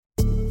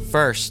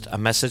First, a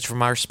message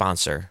from our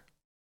sponsor.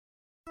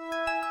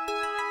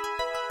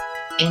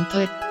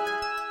 Input,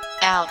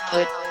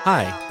 output.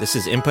 Hi, this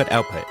is Input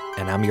Output,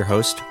 and I'm your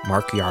host,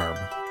 Mark Yarm.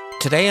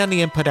 Today on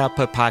the Input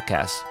Output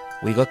podcast,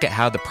 we look at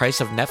how the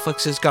price of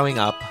Netflix is going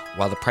up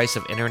while the price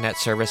of internet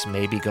service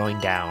may be going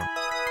down.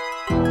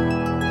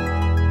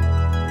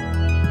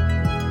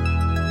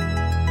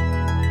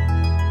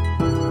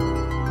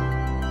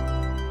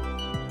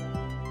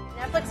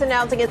 Netflix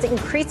announcing it's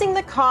increasing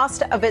the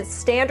cost of its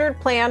standard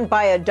plan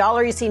by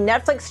 $1. You see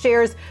Netflix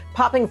shares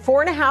popping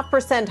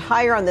 4.5%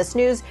 higher on this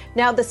news.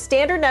 Now the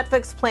standard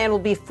Netflix plan will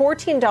be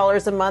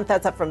 $14 a month.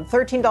 That's up from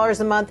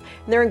 $13 a month.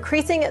 And they're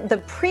increasing the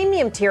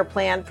premium tier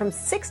plan from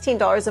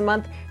 $16 a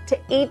month to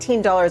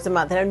 $18 a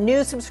month. Now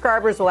new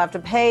subscribers will have to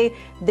pay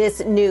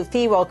this new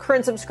fee, while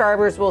current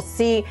subscribers will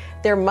see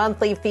their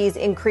monthly fees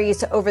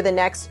increase over the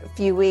next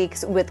few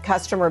weeks with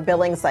customer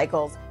billing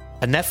cycles.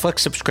 A Netflix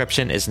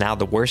subscription is now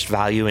the worst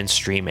value in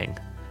streaming,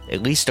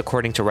 at least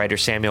according to writer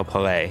Samuel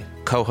Pillay,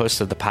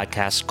 co-host of the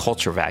podcast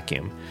Culture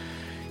Vacuum.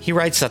 He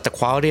writes that the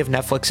quality of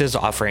Netflix's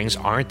offerings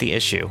aren't the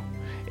issue.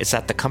 It's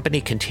that the company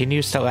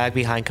continues to lag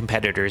behind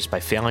competitors by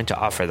failing to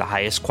offer the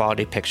highest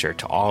quality picture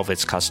to all of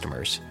its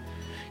customers.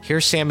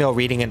 Here's Samuel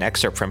reading an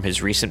excerpt from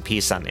his recent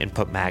piece on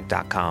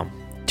InputMag.com.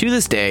 To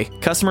this day,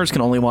 customers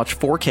can only watch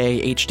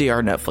 4K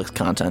HDR Netflix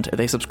content if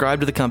they subscribe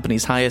to the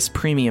company's highest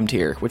premium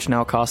tier, which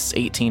now costs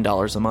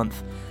 $18 a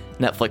month.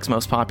 Netflix's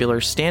most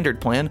popular standard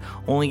plan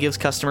only gives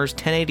customers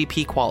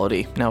 1080p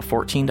quality, now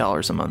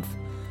 $14 a month.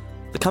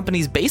 The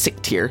company's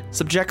basic tier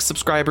subjects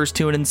subscribers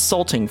to an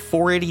insulting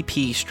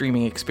 480p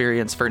streaming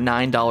experience for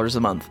 $9 a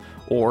month,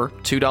 or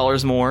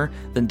 $2 more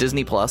than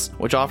Disney Plus,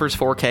 which offers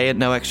 4K at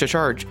no extra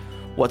charge.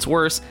 What's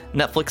worse,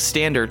 Netflix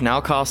Standard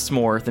now costs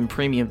more than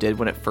Premium did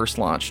when it first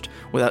launched,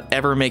 without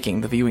ever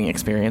making the viewing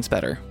experience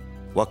better.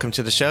 Welcome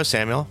to the show,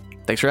 Samuel.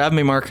 Thanks for having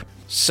me, Mark.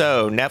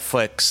 So,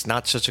 Netflix,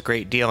 not such a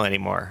great deal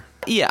anymore.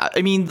 Yeah,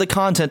 I mean, the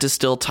content is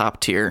still top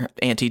tier.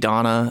 Auntie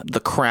Donna,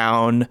 The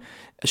Crown,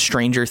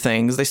 Stranger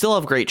Things, they still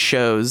have great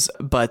shows,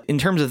 but in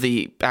terms of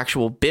the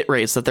actual bit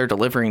rates that they're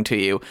delivering to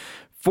you,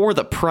 for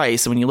the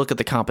price, when you look at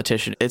the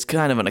competition, it's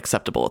kind of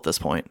unacceptable at this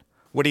point.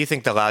 What do you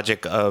think the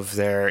logic of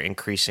their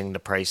increasing the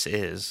price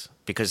is?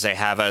 Because they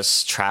have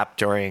us trapped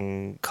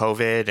during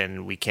COVID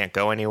and we can't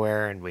go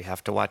anywhere and we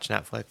have to watch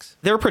Netflix?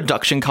 Their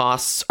production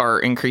costs are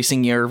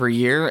increasing year over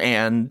year,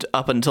 and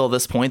up until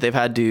this point, they've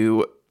had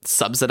to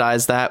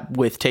subsidize that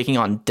with taking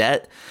on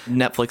debt.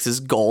 Netflix's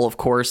goal, of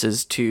course,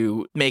 is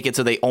to make it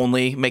so they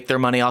only make their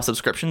money off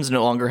subscriptions,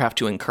 no longer have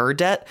to incur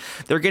debt.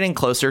 They're getting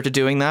closer to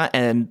doing that,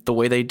 and the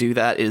way they do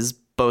that is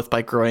both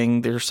by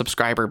growing their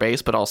subscriber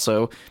base, but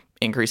also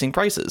increasing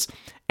prices.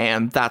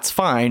 And that's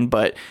fine,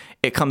 but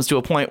it comes to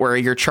a point where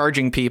you're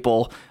charging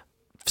people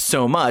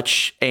so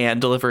much and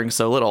delivering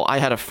so little. I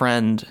had a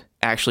friend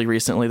actually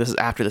recently, this is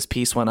after this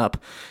piece went up,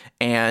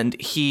 and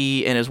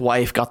he and his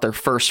wife got their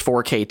first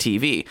 4K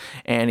TV.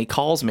 And he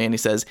calls me and he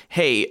says,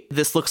 "Hey,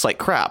 this looks like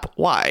crap.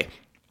 Why?"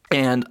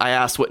 And I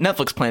asked what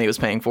Netflix plan he was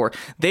paying for.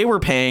 They were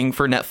paying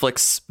for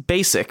Netflix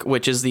Basic,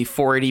 which is the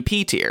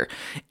 480p tier.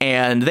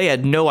 And they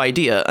had no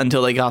idea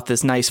until they got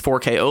this nice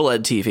 4K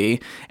OLED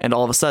TV. And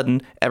all of a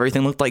sudden,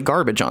 everything looked like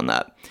garbage on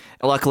that.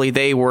 Luckily,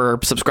 they were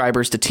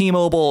subscribers to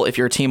T-Mobile. If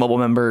you're a T-Mobile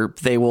member,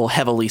 they will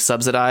heavily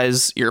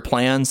subsidize your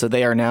plan. So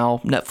they are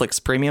now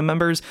Netflix premium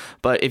members.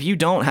 But if you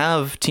don't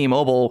have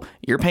T-Mobile,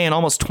 you're paying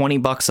almost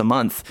 $20 a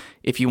month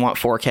if you want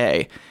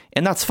 4K.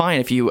 And that's fine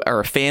if you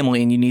are a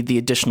family and you need the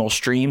additional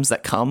streams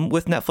that come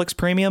with Netflix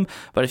Premium.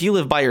 But if you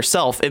live by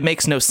yourself, it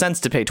makes no sense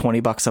to pay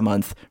 $20 a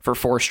month for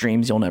 4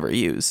 streams you'll never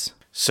use.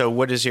 So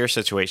what is your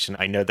situation?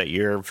 I know that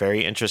you're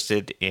very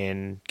interested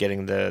in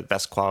getting the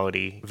best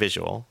quality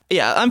visual.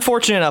 Yeah, I'm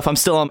fortunate enough. I'm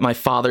still on my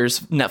father's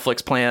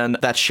Netflix plan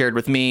that's shared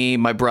with me,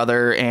 my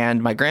brother,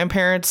 and my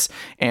grandparents.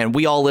 And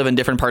we all live in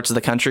different parts of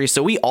the country.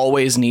 So we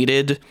always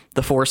needed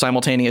the 4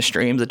 simultaneous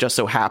streams. It just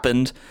so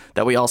happened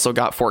that we also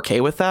got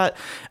 4K with that.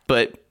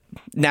 But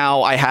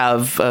now I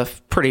have a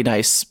pretty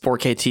nice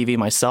 4K TV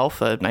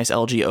myself, a nice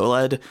LG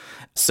OLED.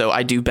 So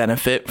I do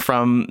benefit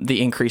from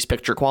the increased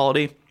picture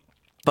quality.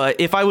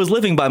 But if I was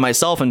living by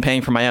myself and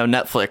paying for my own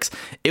Netflix,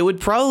 it would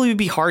probably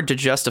be hard to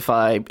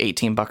justify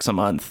 $18 a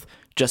month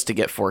just to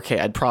get 4K.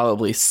 I'd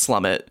probably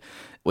slum it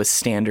with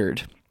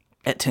standard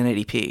at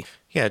 1080p.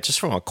 Yeah, just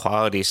from a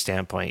quality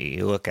standpoint,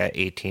 you look at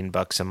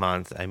 $18 a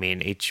month. I mean,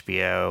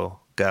 HBO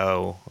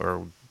Go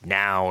or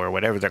Now or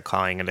whatever they're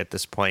calling it at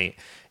this point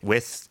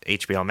with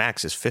HBO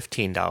Max is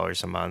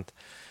 $15 a month.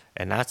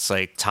 And that's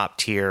like top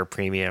tier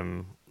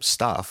premium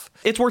stuff.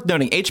 It's worth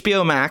noting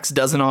HBO Max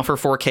doesn't offer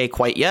 4K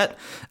quite yet.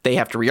 They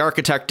have to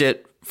re-architect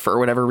it for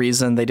whatever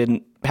reason. They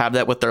didn't have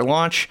that with their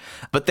launch,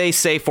 but they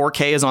say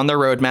 4K is on their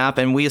roadmap,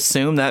 and we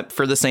assume that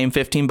for the same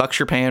 $15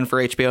 you're paying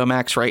for HBO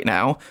Max right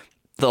now,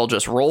 they'll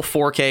just roll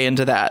 4K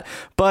into that.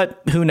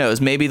 But who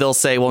knows? Maybe they'll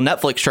say, well,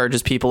 Netflix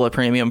charges people a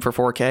premium for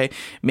 4K.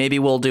 Maybe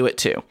we'll do it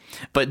too.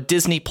 But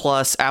Disney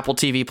Plus, Apple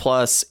TV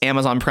Plus,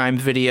 Amazon Prime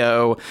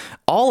Video,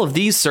 all of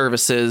these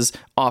services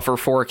offer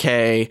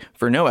 4K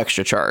for no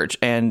extra charge.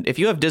 And if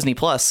you have Disney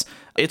Plus,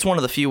 it's one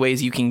of the few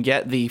ways you can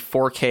get the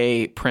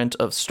 4K print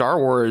of Star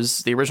Wars,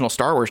 the original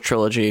Star Wars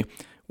trilogy,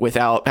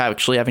 without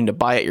actually having to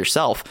buy it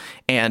yourself.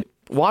 And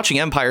watching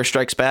Empire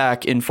Strikes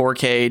Back in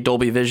 4K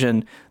Dolby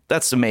Vision,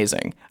 that's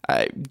amazing.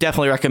 I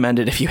definitely recommend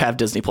it if you have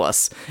Disney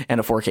Plus and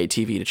a 4K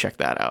TV to check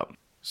that out.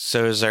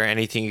 So is there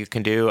anything you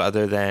can do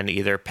other than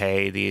either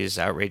pay these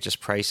outrageous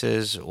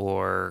prices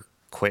or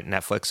quit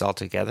Netflix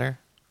altogether?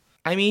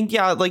 I mean,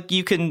 yeah, like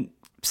you can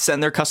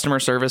send their customer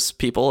service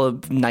people a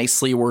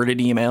nicely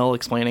worded email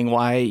explaining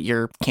why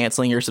you're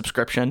canceling your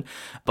subscription.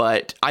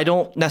 But I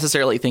don't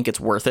necessarily think it's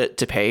worth it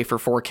to pay for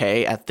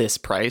 4K at this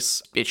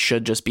price. It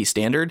should just be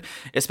standard,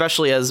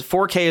 especially as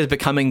 4K is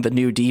becoming the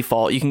new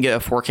default. You can get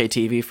a 4K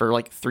TV for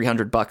like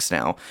 $300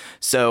 now.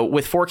 So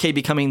with 4K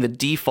becoming the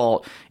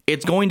default,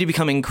 it's going to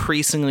become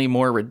increasingly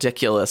more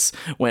ridiculous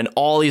when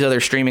all these other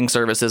streaming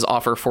services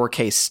offer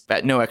 4K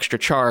at no extra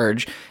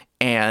charge.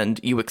 And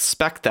you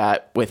expect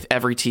that with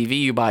every TV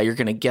you buy, you're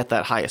going to get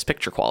that highest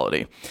picture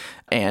quality.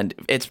 And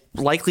it's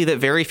likely that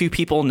very few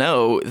people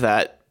know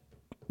that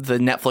the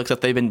Netflix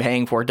that they've been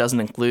paying for doesn't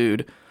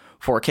include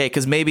 4K,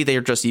 because maybe they're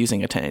just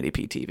using a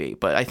 1080p TV.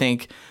 But I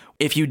think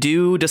if you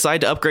do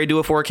decide to upgrade to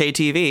a 4K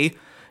TV,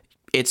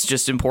 it's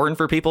just important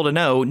for people to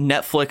know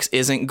Netflix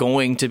isn't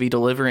going to be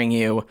delivering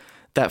you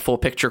that full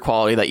picture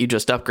quality that you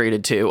just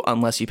upgraded to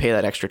unless you pay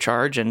that extra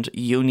charge. And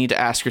you need to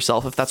ask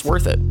yourself if that's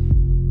worth it.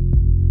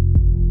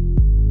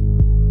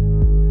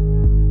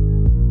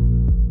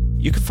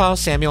 You can follow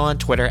Samuel on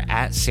Twitter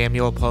at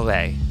Samuel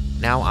Paulet.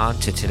 Now on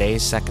to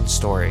today's second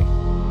story.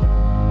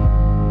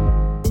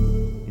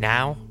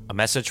 Now, a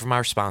message from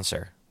our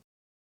sponsor.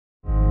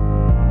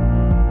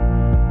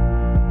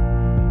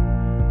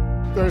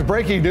 There's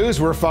breaking news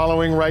we're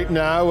following right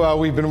now.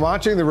 We've been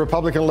watching the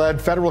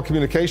Republican-led Federal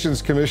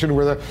Communications Commission,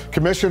 where the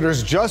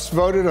commissioners just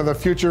voted on the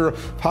future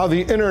of how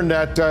the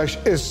internet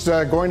is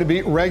going to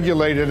be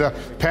regulated. A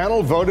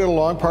panel voted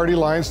along party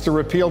lines to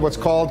repeal what's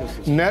called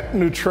net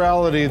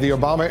neutrality. The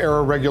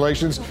Obama-era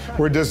regulations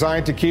were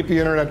designed to keep the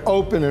internet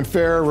open and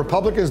fair.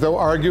 Republicans, though,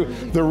 argue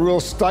the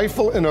rules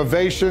stifle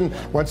innovation.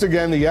 Once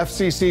again, the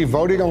FCC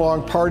voting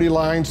along party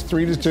lines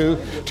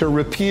 3-2 to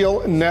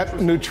repeal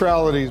net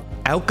neutrality.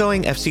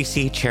 Outgoing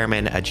FCC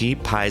Chairman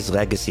Ajit Pai's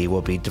legacy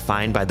will be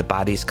defined by the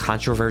body's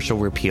controversial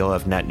repeal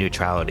of net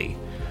neutrality.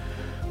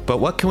 But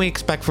what can we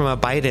expect from a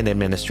Biden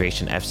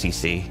administration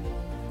FCC?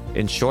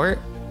 In short,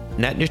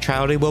 net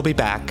neutrality will be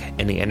back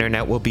and the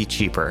internet will be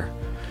cheaper.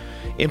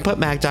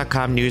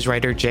 InputMag.com news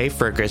writer Jay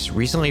Fergus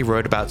recently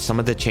wrote about some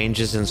of the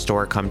changes in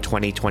store come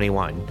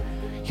 2021.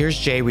 Here's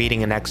Jay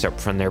reading an excerpt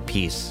from their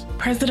piece.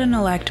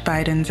 President-elect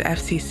Biden's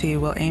FCC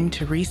will aim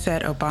to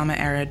reset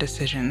Obama-era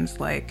decisions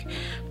like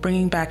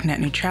bringing back net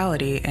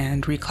neutrality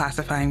and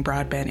reclassifying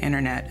broadband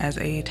internet as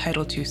a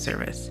Title II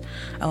service,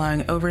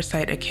 allowing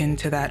oversight akin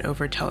to that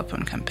over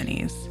telephone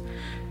companies.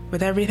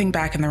 With everything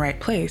back in the right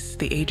place,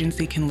 the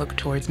agency can look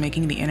towards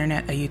making the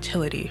internet a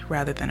utility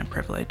rather than a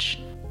privilege.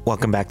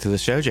 Welcome back to the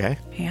show, Jay.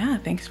 Yeah,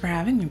 thanks for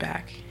having me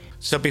back.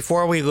 So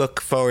before we look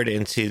forward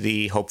into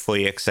the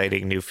hopefully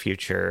exciting new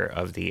future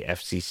of the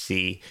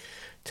FCC,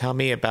 tell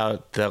me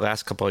about the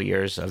last couple of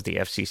years of the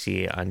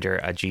FCC under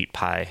Ajit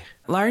Pai.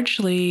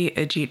 Largely,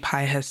 Ajit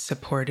Pai has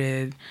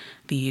supported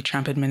the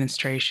Trump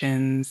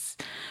administration's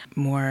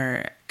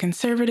more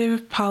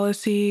conservative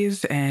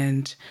policies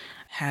and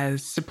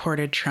has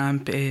supported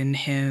Trump in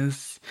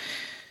his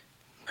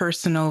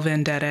personal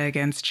vendetta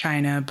against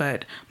China,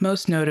 but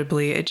most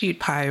notably, Ajit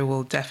Pai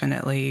will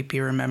definitely be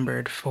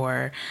remembered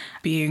for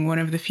being one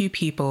of the few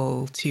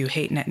people to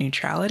hate net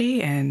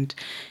neutrality. And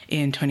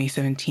in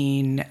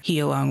 2017, he,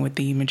 along with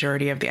the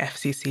majority of the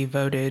FCC,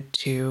 voted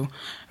to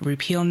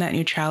repeal net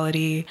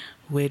neutrality,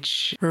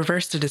 which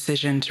reversed a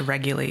decision to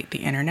regulate the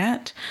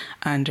internet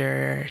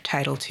under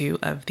Title II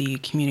of the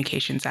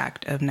Communications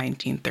Act of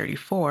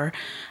 1934,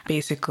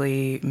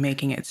 basically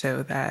making it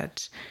so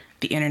that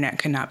the internet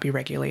cannot be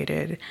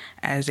regulated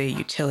as a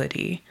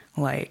utility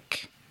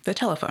like the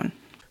telephone.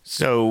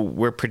 So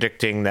we're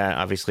predicting that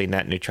obviously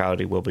net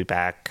neutrality will be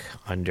back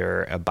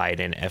under a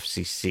Biden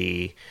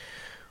FCC.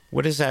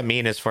 What does that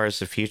mean as far as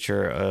the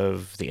future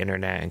of the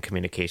internet and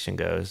communication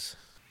goes?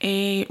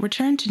 A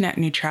return to net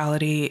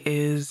neutrality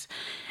is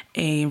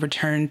a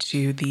return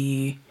to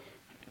the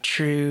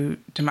true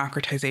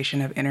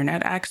democratization of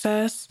internet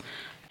access.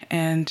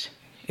 And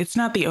it's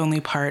not the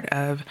only part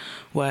of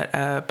what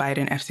a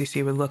Biden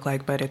FCC would look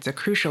like, but it's a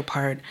crucial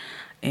part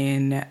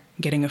in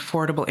getting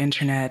affordable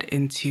internet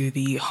into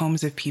the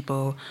homes of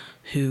people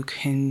who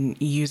can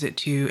use it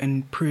to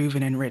improve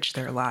and enrich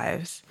their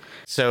lives.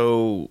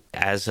 So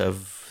as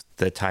of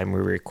the time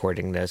we're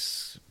recording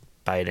this,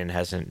 Biden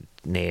hasn't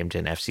named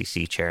an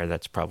FCC chair.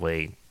 That's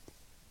probably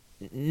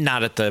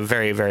Not at the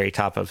very, very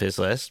top of his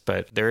list,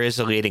 but there is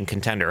a leading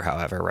contender,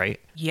 however, right?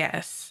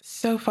 Yes.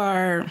 So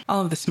far,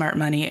 all of the smart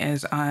money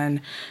is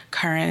on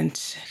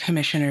current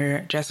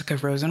Commissioner Jessica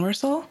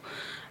Rosenworcel.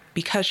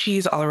 Because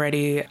she's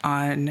already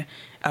on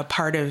a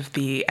part of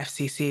the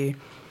FCC,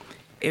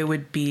 it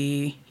would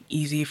be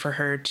easy for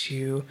her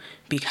to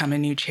become a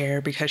new chair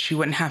because she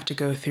wouldn't have to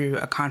go through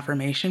a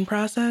confirmation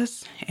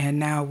process. And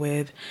now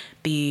with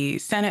the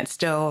Senate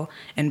still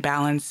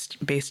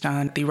imbalanced based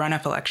on the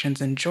runoff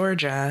elections in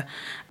Georgia,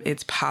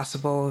 it's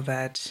possible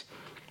that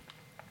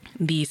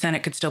the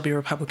Senate could still be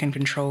Republican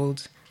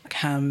controlled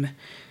come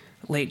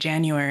late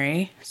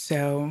January.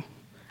 So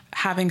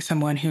having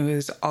someone who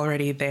is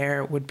already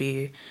there would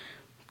be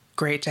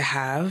great to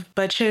have.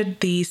 But should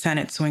the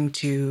Senate swing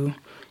to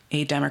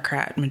a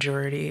Democrat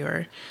majority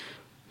or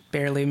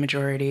barely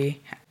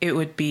majority, it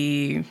would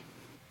be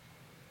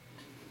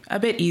a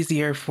bit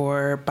easier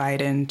for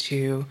Biden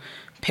to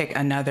pick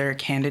another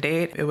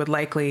candidate. It would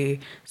likely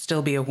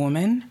still be a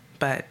woman,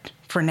 but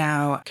for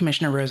now,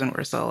 Commissioner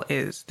Rosenworcel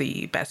is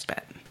the best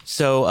bet.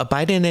 So a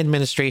Biden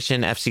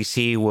administration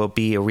FCC will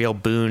be a real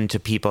boon to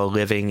people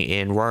living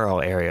in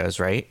rural areas,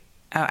 right?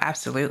 Oh,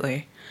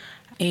 absolutely.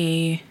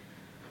 A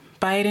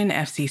Biden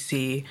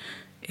FCC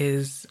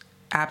is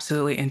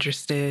absolutely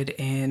interested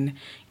in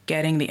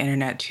getting the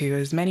internet to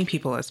as many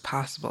people as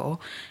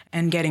possible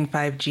and getting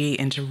 5G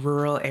into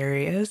rural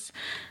areas,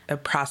 a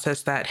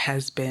process that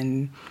has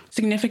been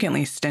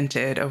significantly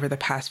stinted over the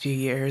past few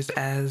years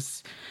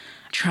as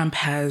Trump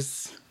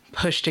has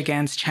pushed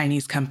against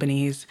Chinese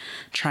companies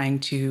trying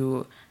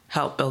to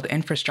help build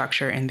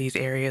infrastructure in these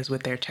areas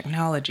with their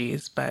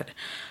technologies. But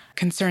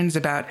concerns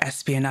about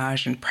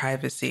espionage and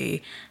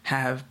privacy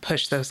have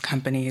pushed those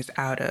companies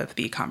out of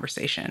the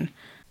conversation.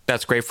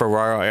 That's great for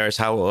rural areas.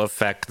 How will it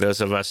affect those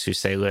of us who,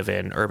 say, live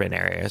in urban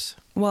areas?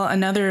 Well,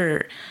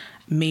 another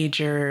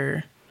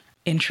major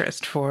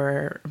interest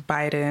for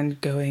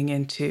Biden going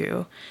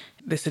into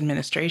this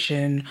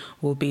administration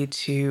will be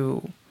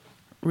to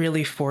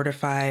really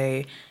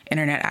fortify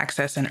internet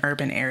access in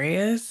urban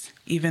areas.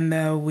 Even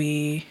though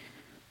we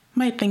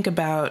might think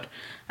about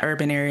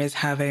urban areas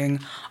having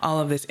all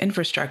of this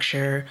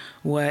infrastructure,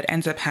 what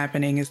ends up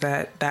happening is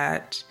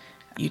that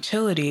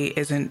utility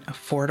isn't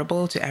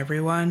affordable to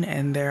everyone,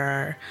 and there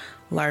are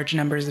large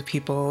numbers of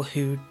people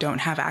who don't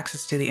have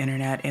access to the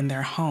internet in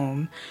their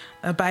home.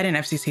 A Biden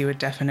FCC would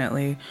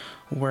definitely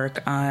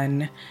work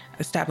on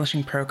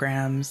establishing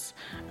programs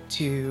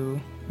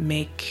to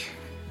make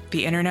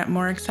the internet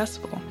more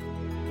accessible.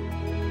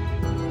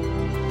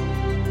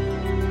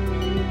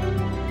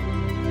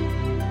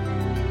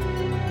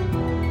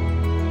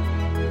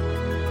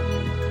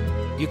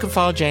 You can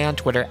follow Jay on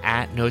Twitter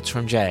at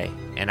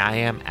NotesFromJay, and I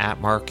am at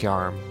Mark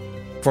Yarm.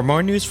 For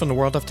more news from the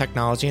world of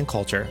technology and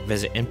culture,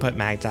 visit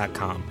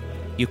inputmag.com.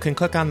 You can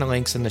click on the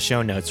links in the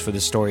show notes for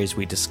the stories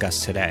we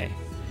discussed today.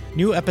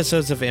 New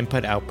episodes of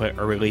Input Output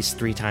are released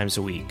 3 times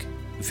a week.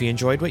 If you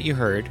enjoyed what you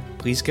heard,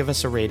 please give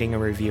us a rating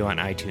and review on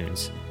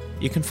iTunes.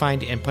 You can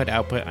find Input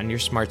Output on your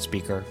smart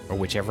speaker or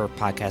whichever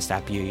podcast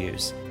app you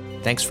use.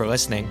 Thanks for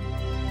listening.